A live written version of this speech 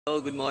Hello,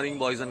 good morning,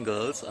 boys and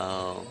girls.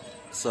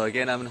 So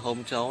again, I'm in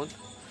hometown.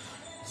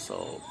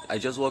 So I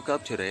just woke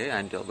up today,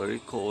 and very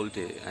cold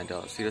day, and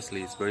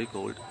seriously, it's very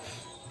cold,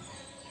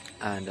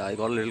 and I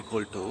got a little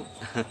cold too.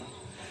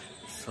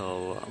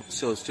 So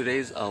today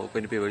is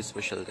going to be a very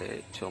special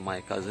day to my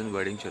cousin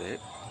wedding today.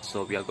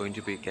 So we are going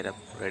to be get up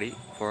ready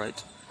for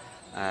it,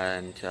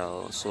 and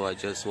so I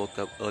just woke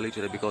up early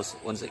today because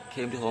once I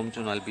came to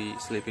hometown, I'll be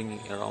sleeping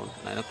around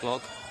 9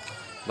 o'clock.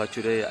 But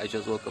today I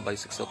just woke up by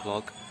 6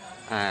 o'clock,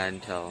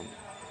 and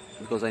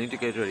because I need to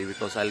get ready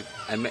because I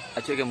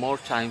take a more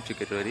time to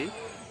get ready.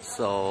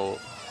 So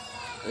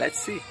let's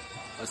see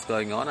what's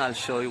going on. I'll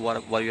show you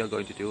what we are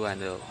going to do,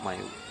 and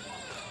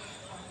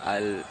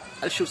I'll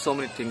shoot so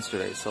many things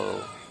today.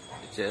 So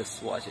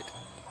just watch it.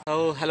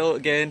 Oh, hello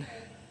again.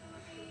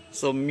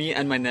 So me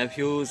and my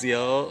nephews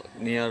here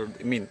we are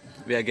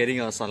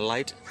getting our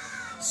sunlight.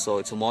 So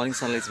it's a morning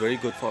sunlight. It's very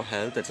good for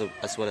health.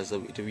 As well as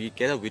we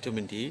get a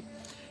vitamin D.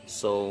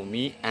 So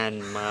me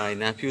and my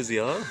nephews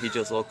here, he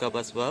just woke up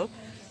as well.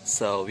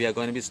 So we are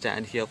going to be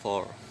stand here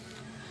for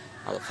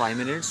 5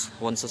 minutes.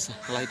 Once the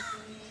sunlight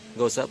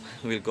goes up,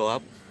 we'll go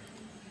up.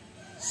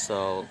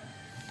 So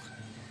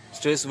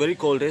today is very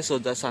cold day, so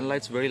the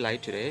sunlight's very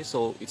light today.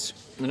 So it's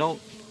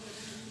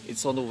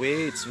it's on the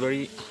way. It's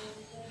very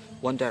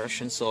one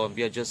direction. So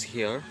we are just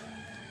here.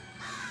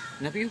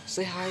 Nephew,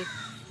 say hi.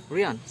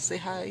 Rian, say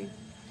hi.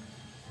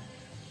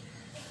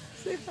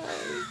 Say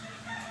hi.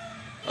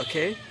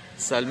 Okay.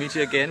 So I'll meet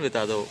you again with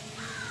other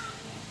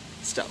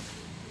stuff.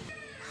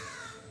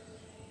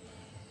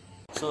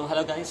 So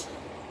hello guys.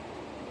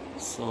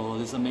 So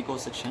this is the makeup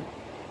section,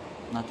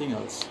 nothing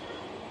else.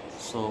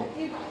 So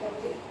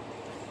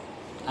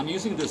I'm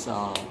using this.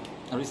 I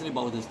recently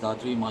bought this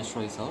Episode-3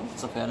 moisturizer.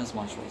 It's a fairness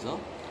moisturizer,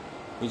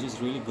 which is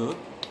really good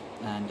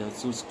and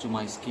suits to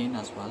my skin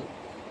as well.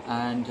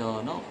 And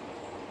no,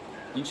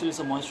 initially it's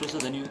a moisturizer,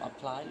 then you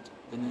apply it,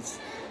 then it's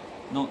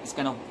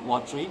kind of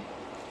watery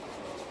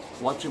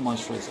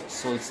moisturizer,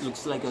 so it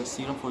looks like a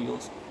serum for your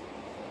skin,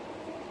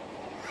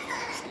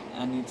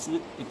 and it's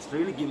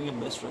really giving a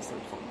best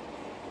result for me.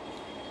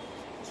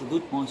 It's a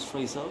good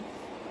moisturizer.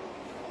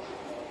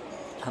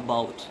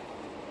 About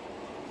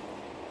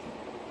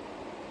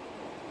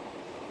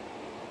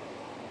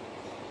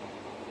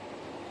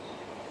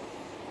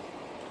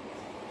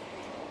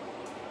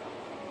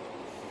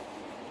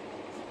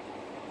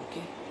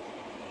okay,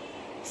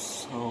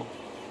 so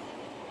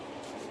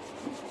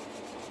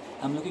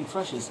I'm looking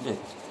fresh, isn't it?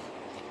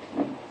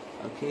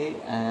 Okay,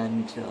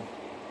 and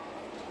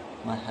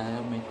my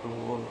hair may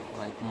grow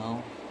right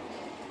now.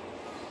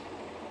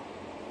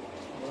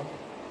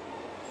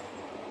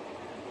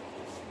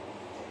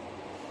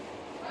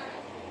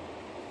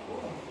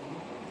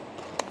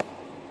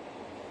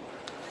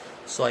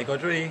 So I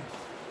got ready.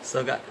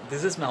 So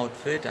this is my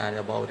outfit and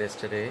about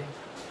yesterday,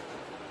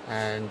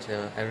 and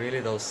I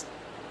really love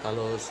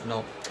colors.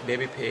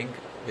 Baby pink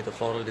with a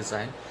floral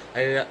design.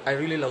 I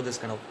really love this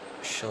kind of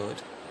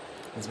shirt.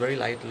 It's very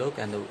light look,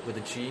 and with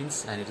the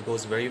jeans, and it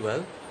goes very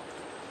well.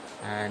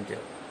 And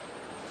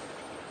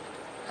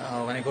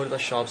when I go to the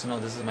shops,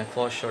 this is my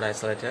first shirt I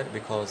selected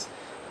because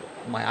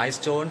my eyes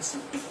turns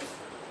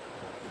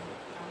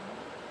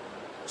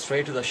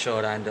straight to the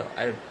shirt, and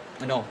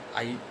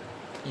I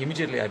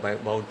immediately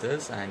bought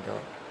this, and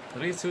it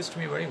really suits to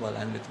me very well.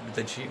 And with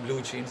the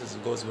blue jeans,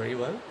 it goes very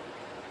well.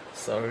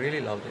 So I really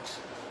loved it.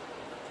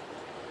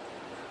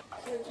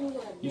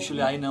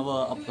 Usually I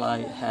never apply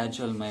hair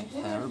gel in my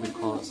hair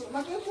because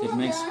it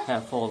makes hair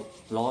fall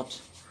a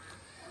lot.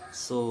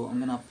 So I'm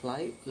gonna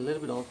apply a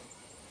little bit of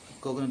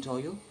coconut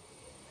oil,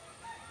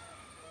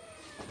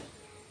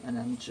 and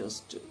I'm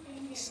just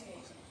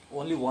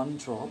only one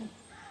drop,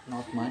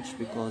 not much,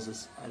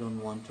 because I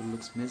don't want to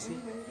look messy.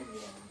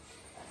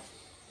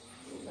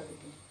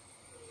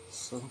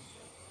 So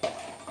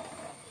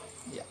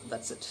yeah,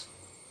 that's it.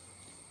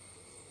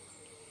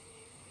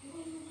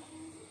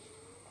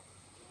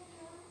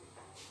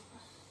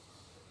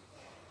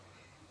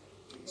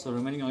 So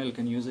remaining oil, you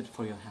can use it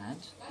for your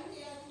hand.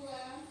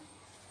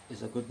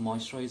 It's a good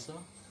moisturizer.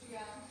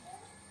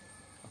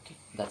 Okay,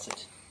 that's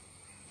it.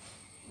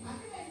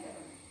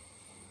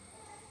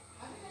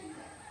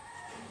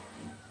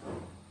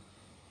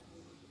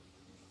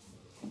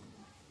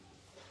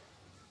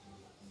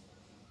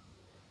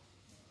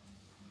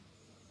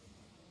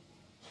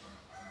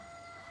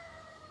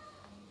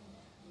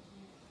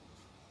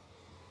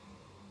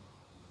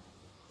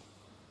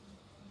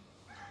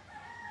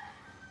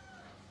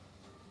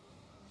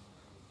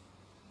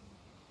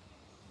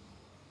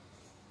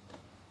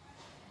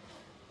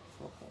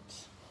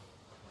 Perfect.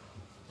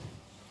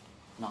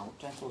 Now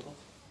time for the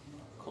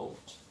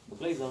coat, the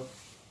blazer.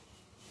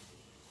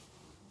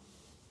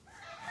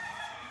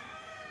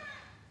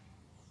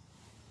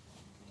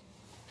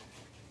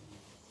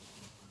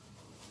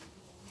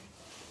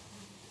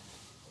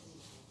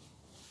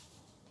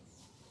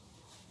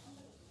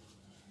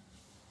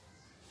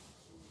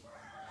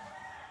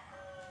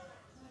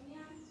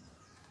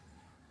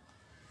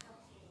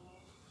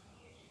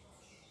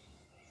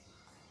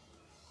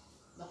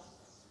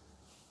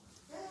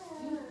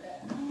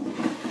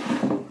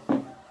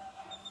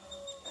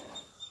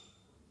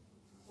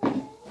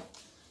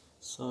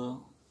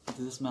 So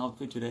this is my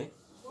outfit today.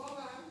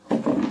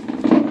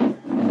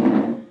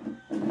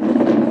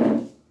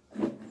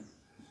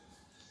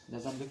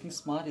 Yes, I'm looking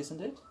smart, isn't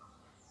it?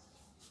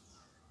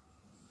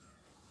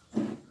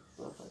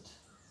 Perfect.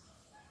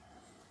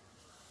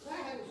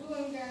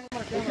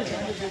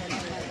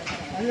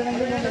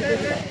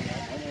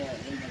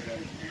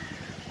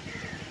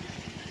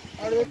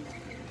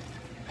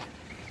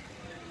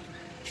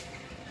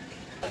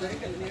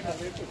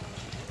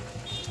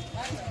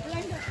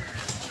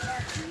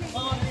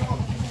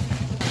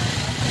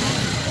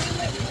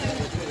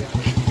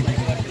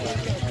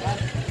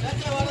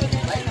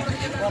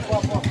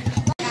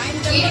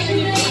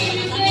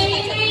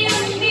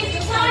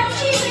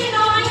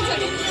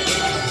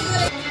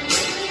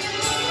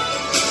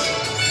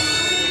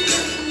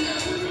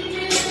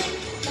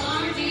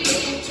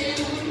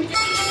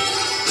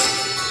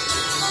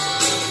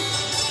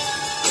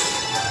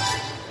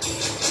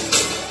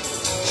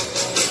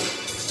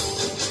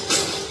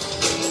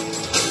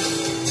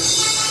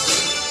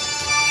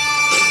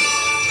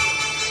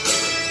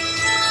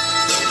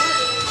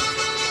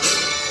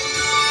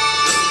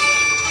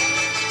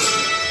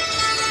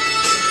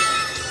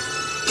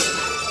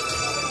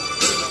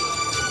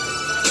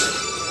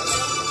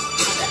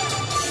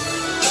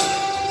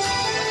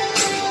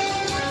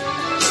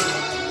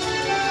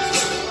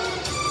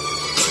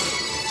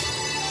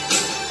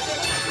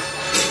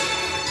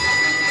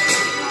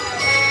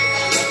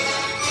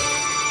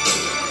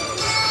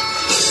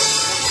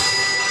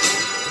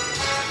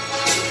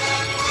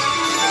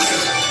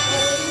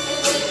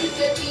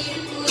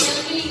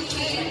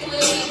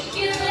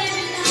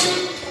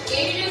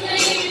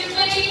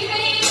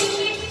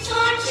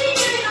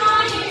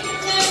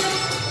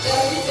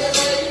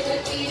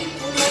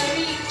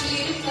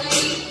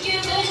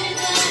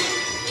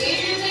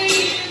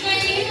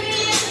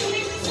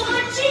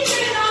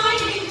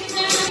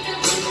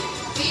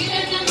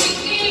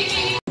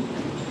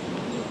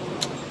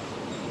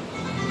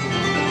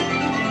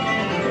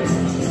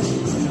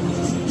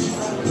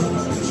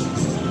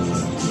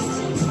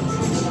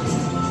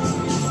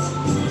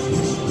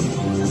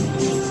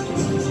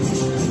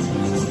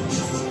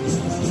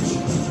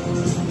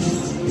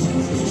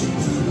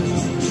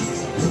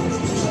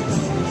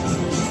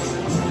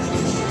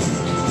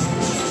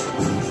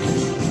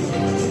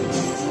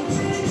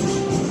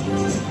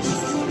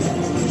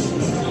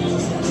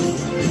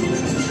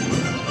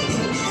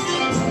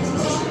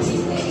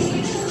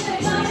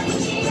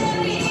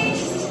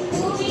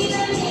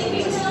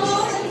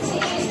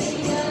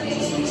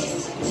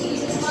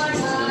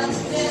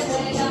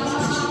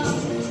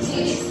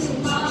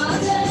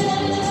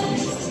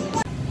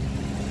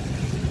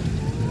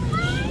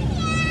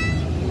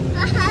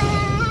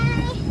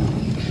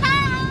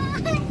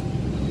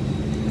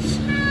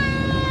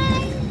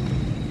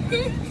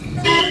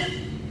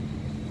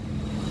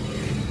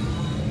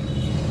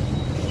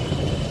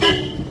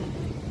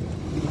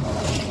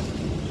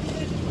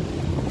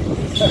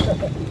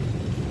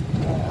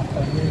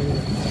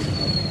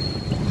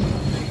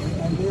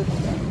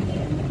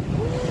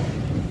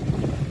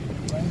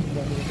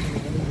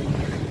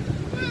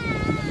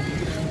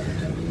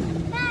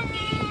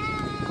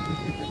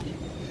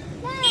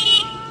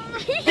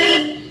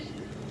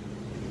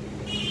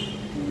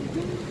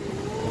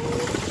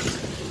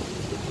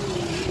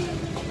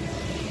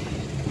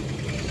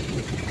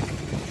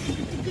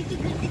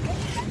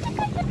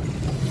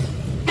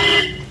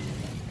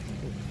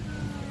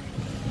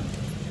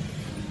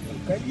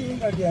 കയ്യും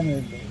കടിയാൻ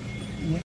വേണ്ടി